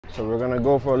So we're gonna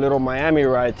go for a little Miami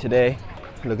ride today.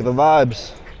 Look at the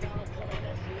vibes.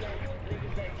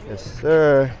 Yes,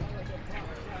 sir.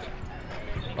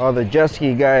 All the jet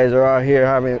ski guys are out here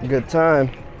having a good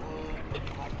time.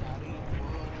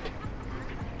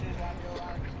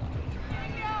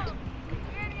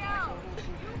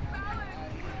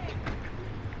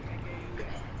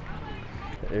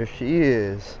 There she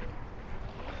is.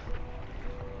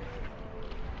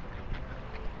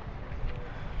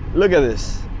 Look at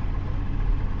this.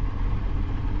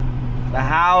 The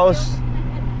house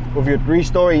with your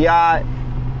 3-story yacht,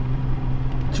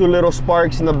 2 little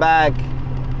sparks in the back.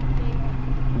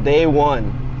 Day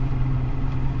one.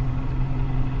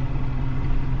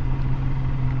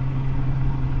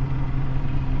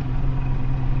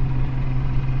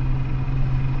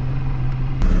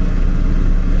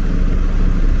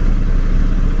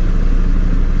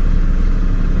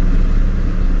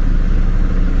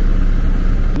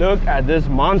 Look at this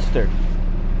monster.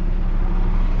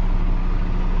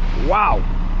 Wow.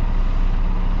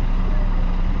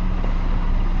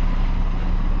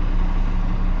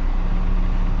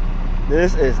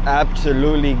 This is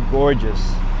absolutely gorgeous.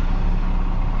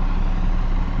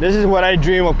 This is what I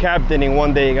dream of captaining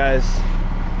one day, guys.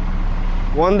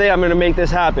 One day I'm gonna make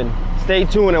this happen. Stay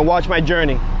tuned and watch my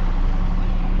journey.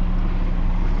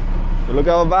 So look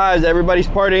at the vibes, everybody's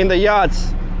partying the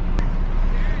yachts.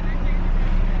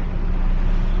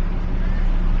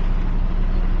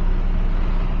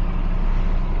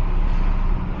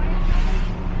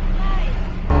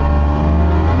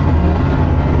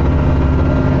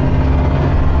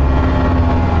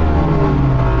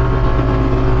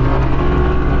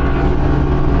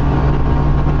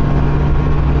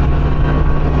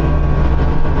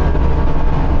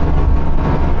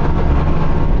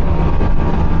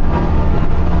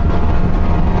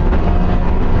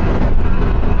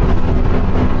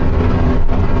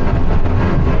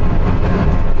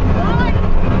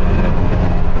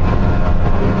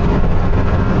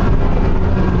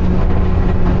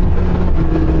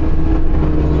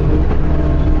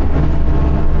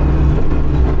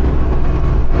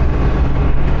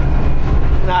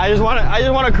 I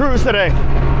just want to cruise today.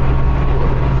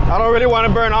 I don't really want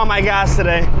to burn all my gas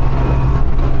today.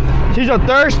 She's a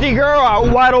thirsty girl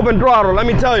at wide open throttle, let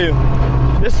me tell you.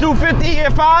 This 250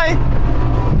 EFI.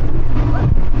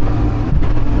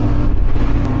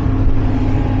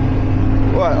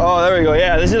 What? Oh, there we go.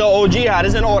 Yeah, this is the OG hat.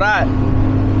 This is an old hat.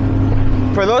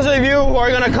 For those of you who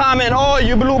are going to comment, oh,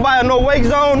 you blew by a no wake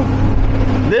zone,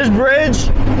 this bridge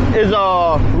is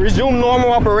a resume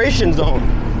normal operation zone.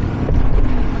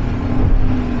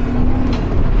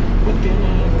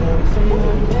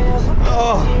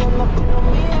 Oh.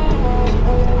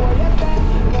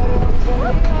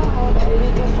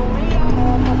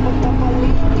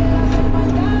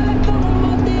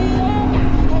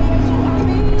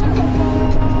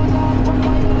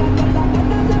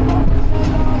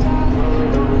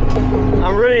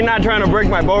 I'm really not trying to break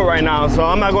my boat right now, so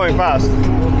I'm not going fast.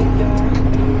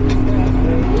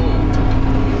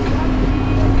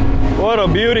 What a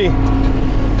beauty.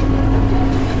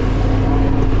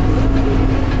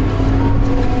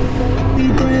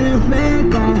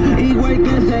 Igual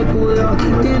que ese culo,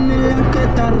 tiene las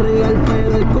tetas real,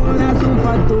 pero el corazón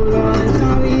facturó.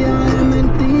 Esa vida de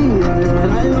mentira, yo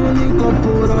era el único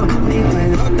puro,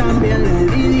 pero también le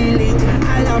di link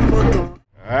a la foto.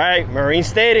 All right, Marine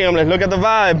Stadium, let's look at the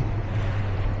vibe.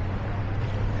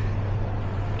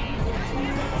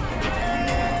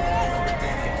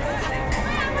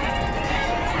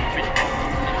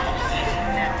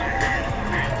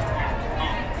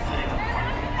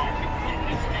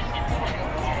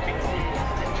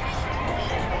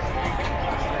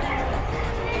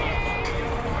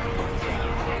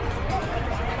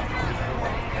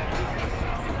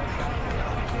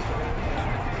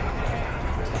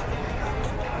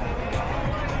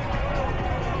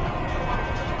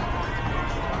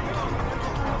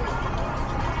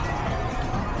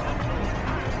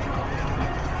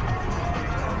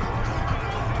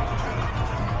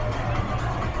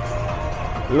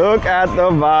 Look at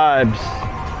the vibes.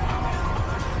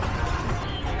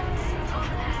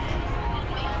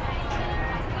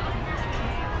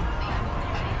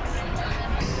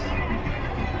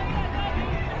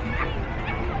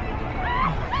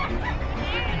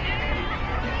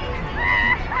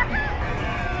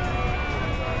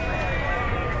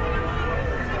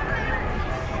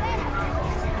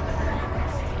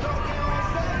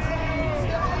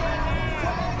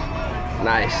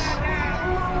 Nice.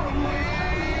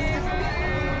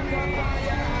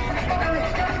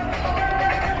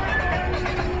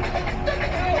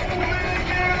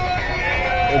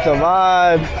 It's a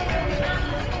vibe.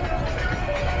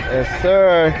 Yes,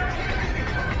 sir.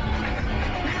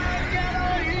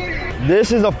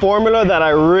 This is a formula that I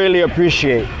really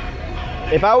appreciate.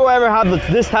 If I will ever have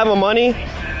this type of money,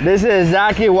 this is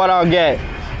exactly what I'll get.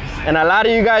 And a lot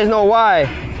of you guys know why.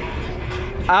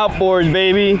 Outboards,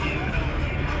 baby.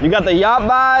 You got the yacht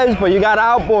vibes, but you got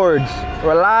outboards.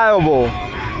 Reliable.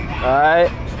 All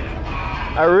right.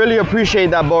 I really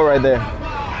appreciate that boat right there.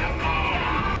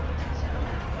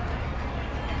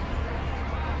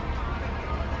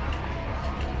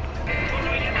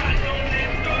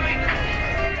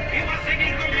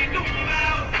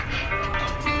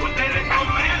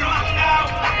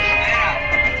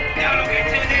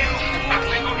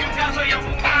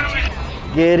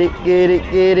 Get it, get it,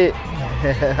 get it.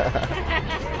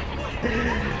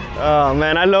 Oh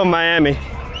man, I love Miami.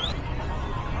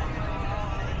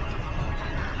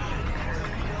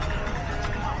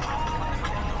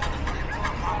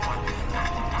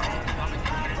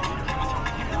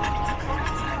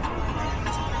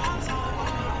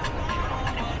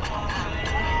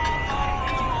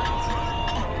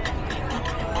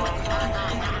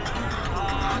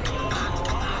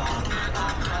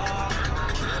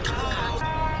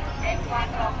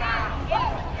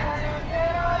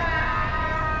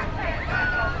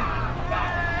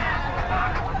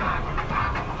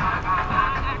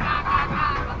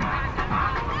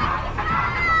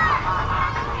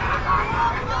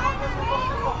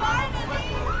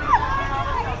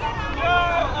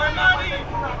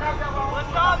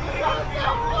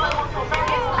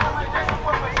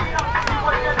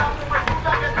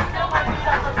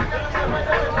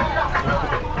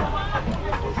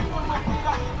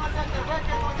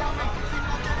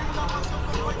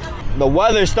 The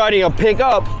weather's starting to pick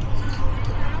up,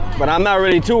 but I'm not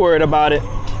really too worried about it.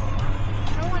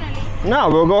 No,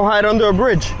 we'll go hide under a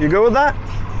bridge. You good with that?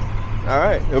 All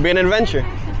right, it'll be an adventure.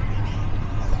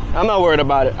 I'm not worried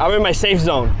about it. I'm in my safe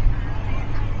zone.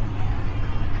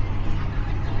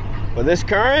 But this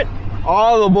current,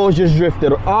 all the boats just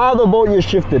drifted. All the boats just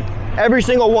shifted. Every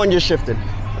single one just shifted.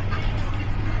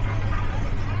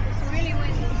 It's really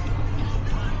windy.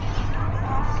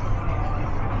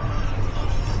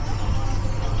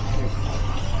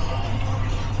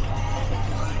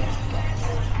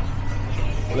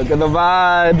 Look at the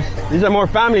vibes. These are more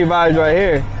family vibes right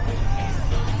here.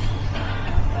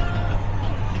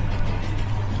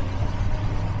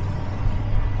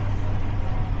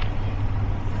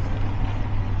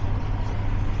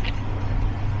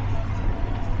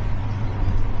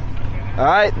 All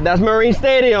right, that's Marine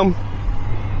Stadium.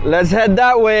 Let's head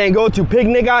that way and go to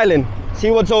Picnic Island. See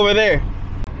what's over there.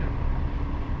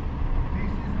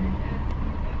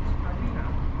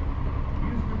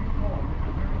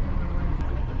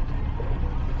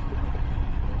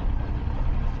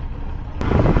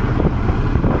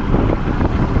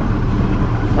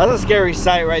 That's a scary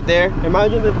sight right there.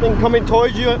 Imagine the thing coming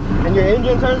towards you and your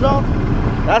engine turns off.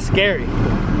 That's scary.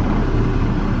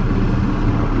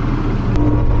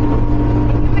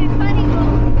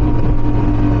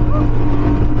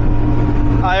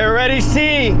 I already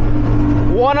see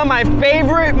one of my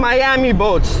favorite Miami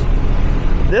boats.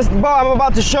 This boat I'm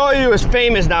about to show you is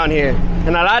famous down here.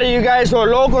 And a lot of you guys who are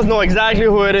locals know exactly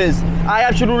who it is. I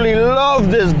absolutely love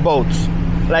this boat.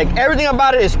 Like, everything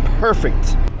about it is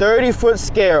perfect. 30-foot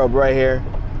scarab right here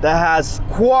that has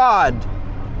quad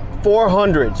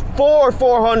 400s. Four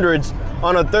 400s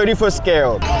on a 30-foot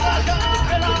scarab.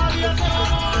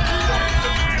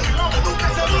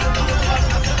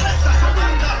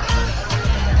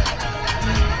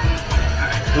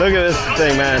 Look at this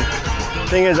thing, man.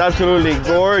 Thing is absolutely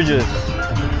gorgeous.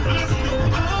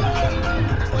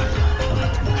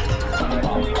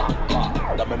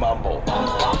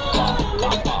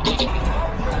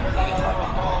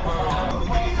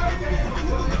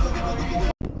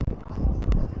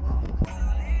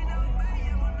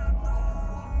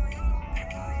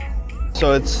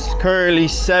 So it's currently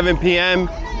 7 p.m.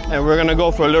 and we're gonna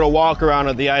go for a little walk around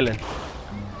of the island.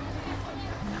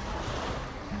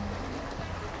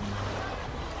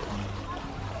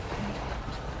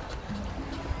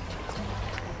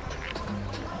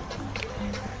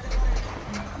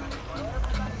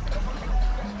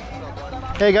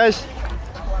 Hey guys.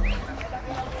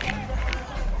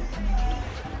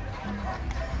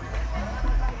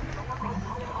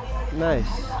 Nice.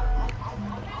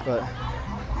 But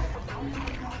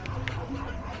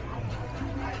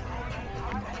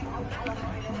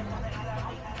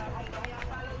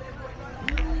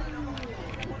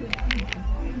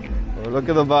look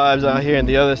at the vibes out here on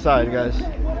the other side, guys.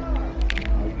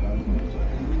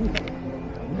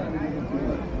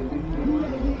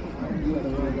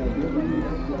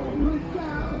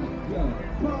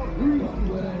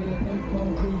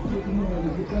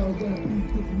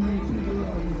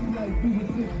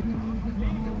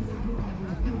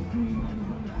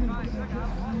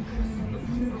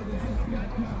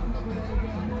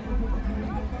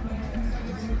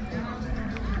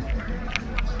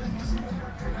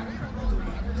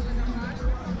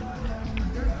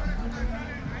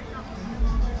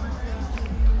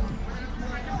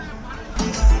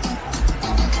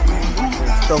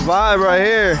 The vibe right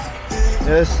here.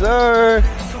 Yes, sir.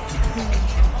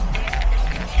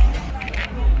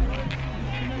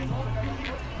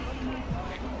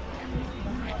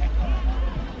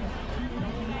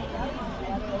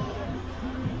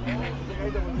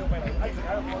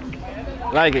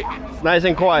 Like it. It's nice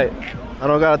and quiet. I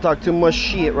don't gotta talk too much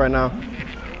shit right now,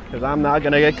 because I'm not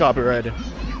gonna get copyrighted.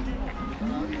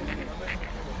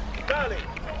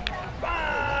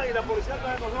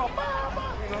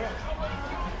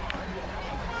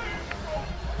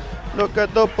 Look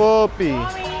at the puppy.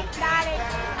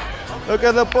 Look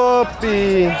at the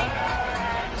puppy.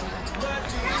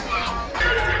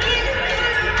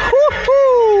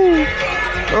 Woo-hoo!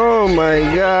 Oh my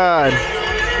God.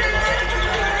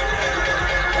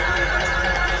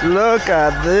 Look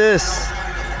at this.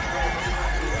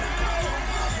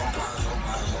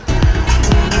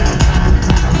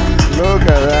 Look at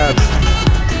that.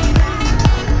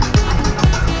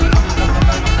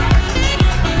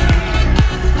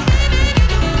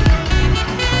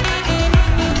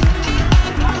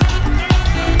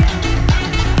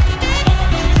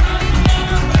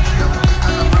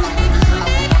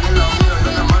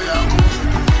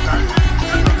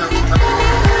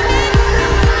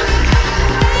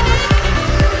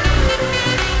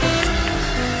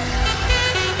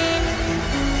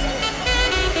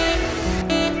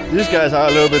 These guys had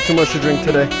a little bit too much to drink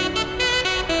today.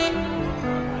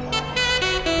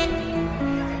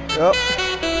 Yep.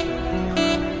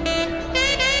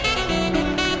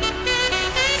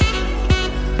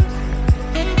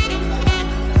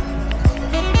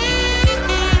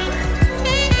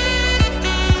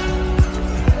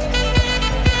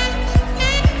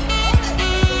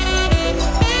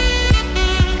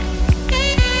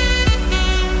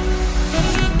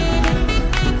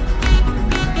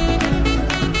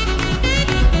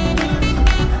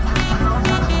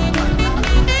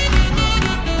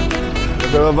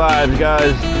 Look at the vibes,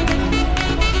 guys.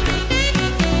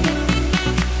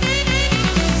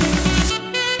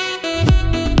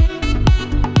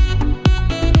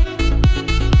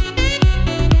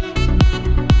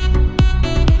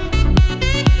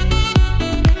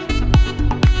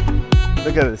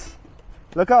 Look at this.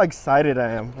 Look how excited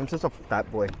I am. I'm just a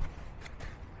fat boy.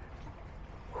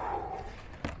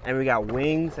 And we got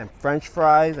wings and French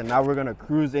fries, and now we're gonna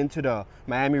cruise into the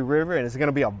Miami River, and it's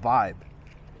gonna be a vibe.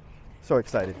 So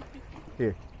excited.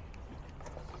 Here.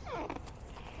 Put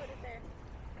it there.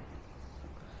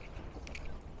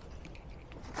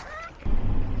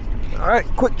 All right,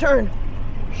 quick turn.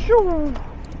 Shoo.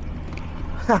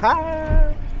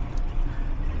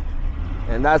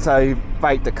 And that's how you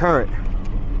fight the current.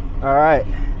 All right.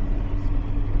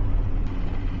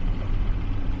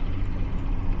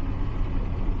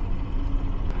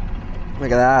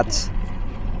 Look at that.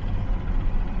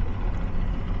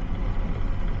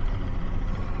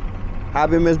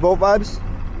 Happy Miss Boat vibes?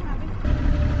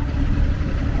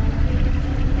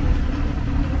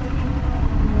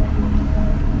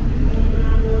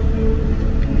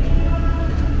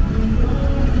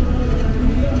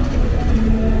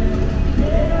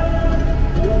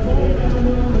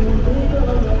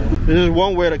 This is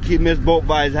one way to keep Miss Boat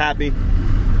vibes happy.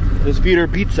 Is feed her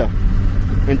pizza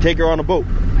and take her on a boat.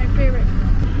 My favorite.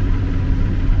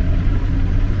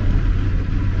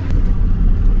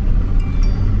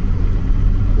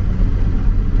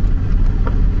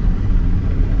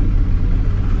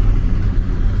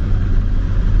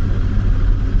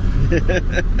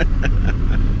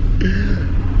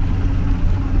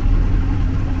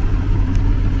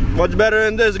 What's better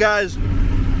than this, guys? So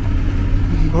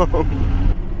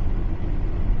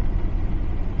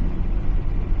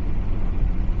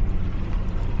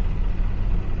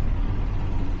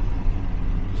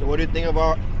what do you think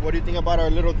about our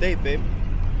little date, babe?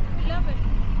 I love it.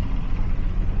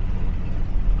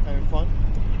 Having fun?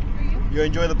 Are you? You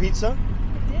enjoy the pizza? I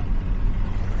did.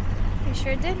 I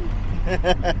sure did.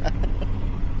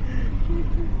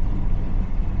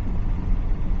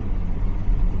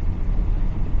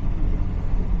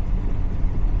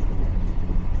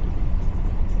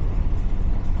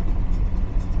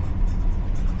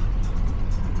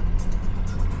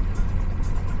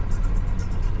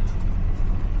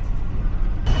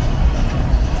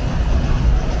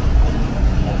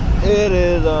 It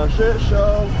is a shit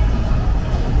show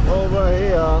over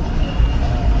here.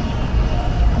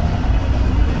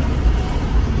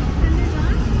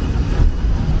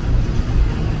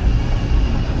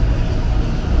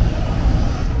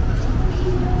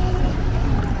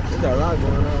 There's a lot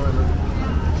going on right now.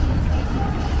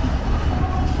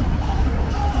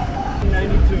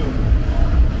 92.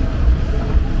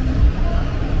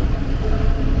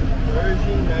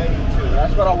 Version 92.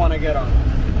 That's what I want to get on.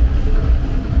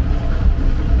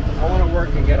 I want to work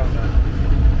and get on that.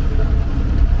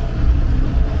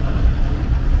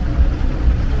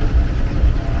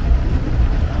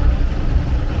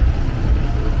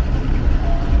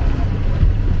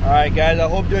 Alright guys, I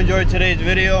hope you enjoyed today's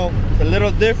video. It's a little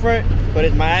different, but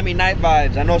it's Miami night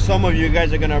vibes. I know some of you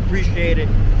guys are going to appreciate it.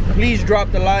 Please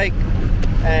drop the like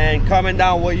and comment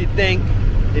down what you think.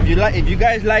 If you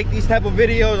guys like these type of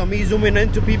videos of me zooming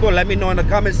into people, let me know in the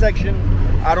comment section.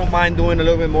 I don't mind doing a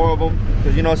little bit more of them,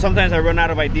 because you know sometimes I run out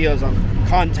of ideas on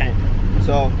content.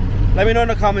 So let me know in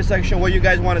the comment section what you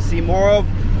guys want to see more of,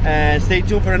 and stay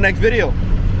tuned for the next video.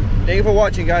 Thank you for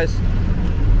watching, guys.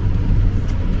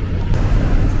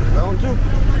 That one too.